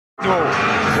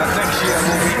that next year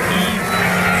will be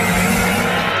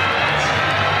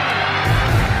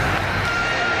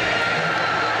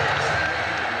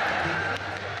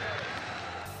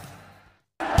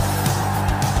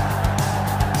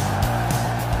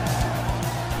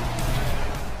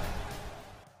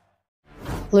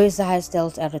Saha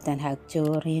tells Erik Ten Hag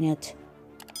to reunite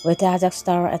with the Ajax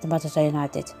star at Manchester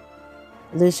United.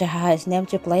 Saha is named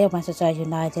to play at Manchester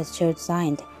United's shirt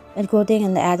signed, including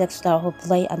an Ajax star who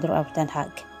play under Erik Ten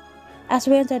Hag. As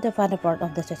we enter the final part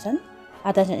of the season,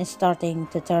 attention is starting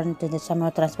to turn to the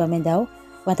summer transfer window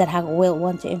when Ten Hag will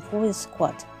want to improve his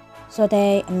squad, so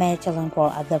they may challenge for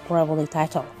the Premier League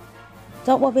title.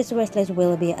 Top of his wish list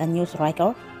will be a new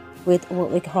striker with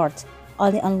woodward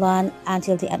only on loan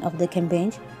until the end of the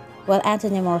campaign, while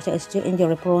Anthony Martial is too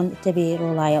injury-prone to be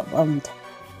relied on.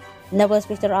 Naples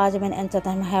Victor Osimhen and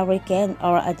Tottenham Harry Kane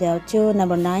are the two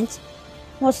number 9s,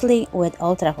 mostly with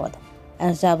Old Trafford,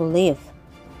 and I believe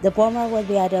the former will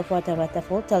be either for the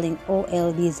Trafford, telling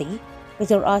OLBZ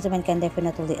Victor Osimhen can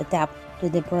definitely adapt to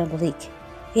the Premier League.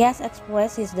 He has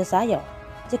expressed his desire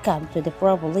to come to the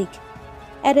Premier League,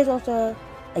 and is also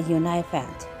a United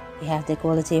fan. He has the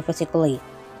quality physically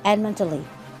and mentally,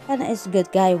 and is a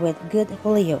good guy with good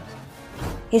value.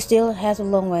 He still has a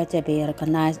long way to be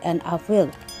recognized, and I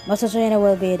feel Manchester United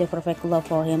will be the perfect club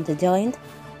for him to join.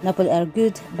 Napoli are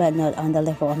good, but not on the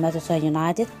level of Manchester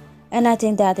United, and I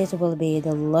think that this will be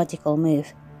the logical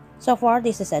move. So far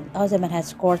this season, Osimhen has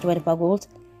scored 25 goals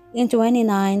in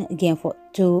 29 games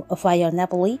to fire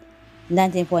Napoli,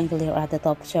 19 points clear at the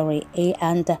top Serie A,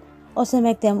 and also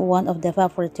make them one of the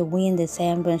favorites to win the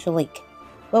Champions League.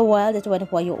 But while the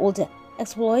 24-year-old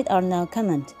exploits are now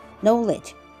common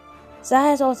knowledge, Saha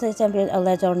has also championed a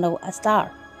lesser-known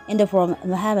star in the form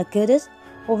Mohamed Kudus,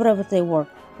 who previously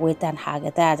worked with Ten Hag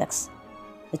at Ajax.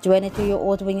 The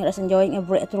 22-year-old winger is enjoying a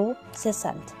breakthrough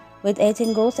season with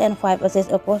 18 goals and 5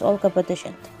 assists across all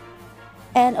competitions,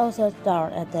 and also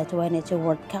starred at the 22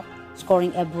 World Cup,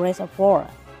 scoring a brace of 4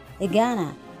 in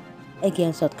Ghana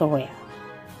against South Korea.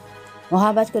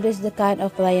 Mohamed Kudus is the kind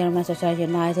of player Manchester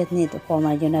United need,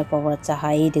 former United forward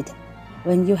Saha did.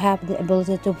 When you have the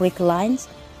ability to break lines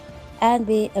and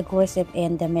be aggressive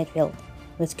in the midfield,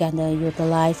 which can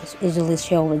utilize easily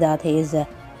show that he is a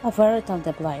very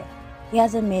talented player. He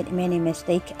hasn't made many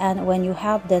mistakes, and when you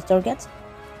have the targets,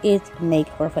 it makes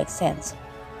perfect sense.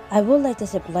 I would like to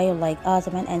see players like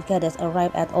Osimhen and Kudus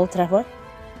arrive at Old Trafford,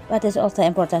 but it's also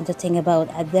important to think about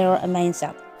their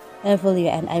mindset and value,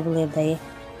 and I believe they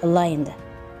aligned.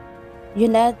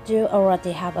 United do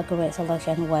already have a great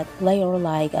selection with players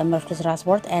like Marcus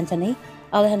Rashford, Anthony,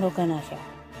 Alejandro Garnacho,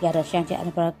 Jadon Sancho,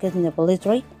 and Marcus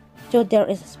Nabalitri, so there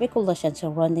is speculation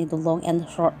surrounding the long and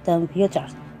short-term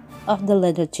futures of the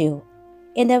latter two.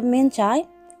 In the meantime,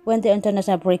 when the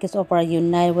international break is over,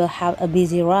 United will have a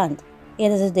busy run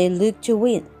as they look to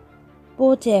win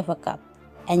both the FA Cup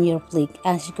and Europa League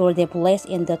and secure their place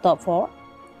in the top 4,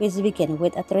 which begin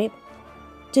with a trip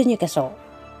to Newcastle.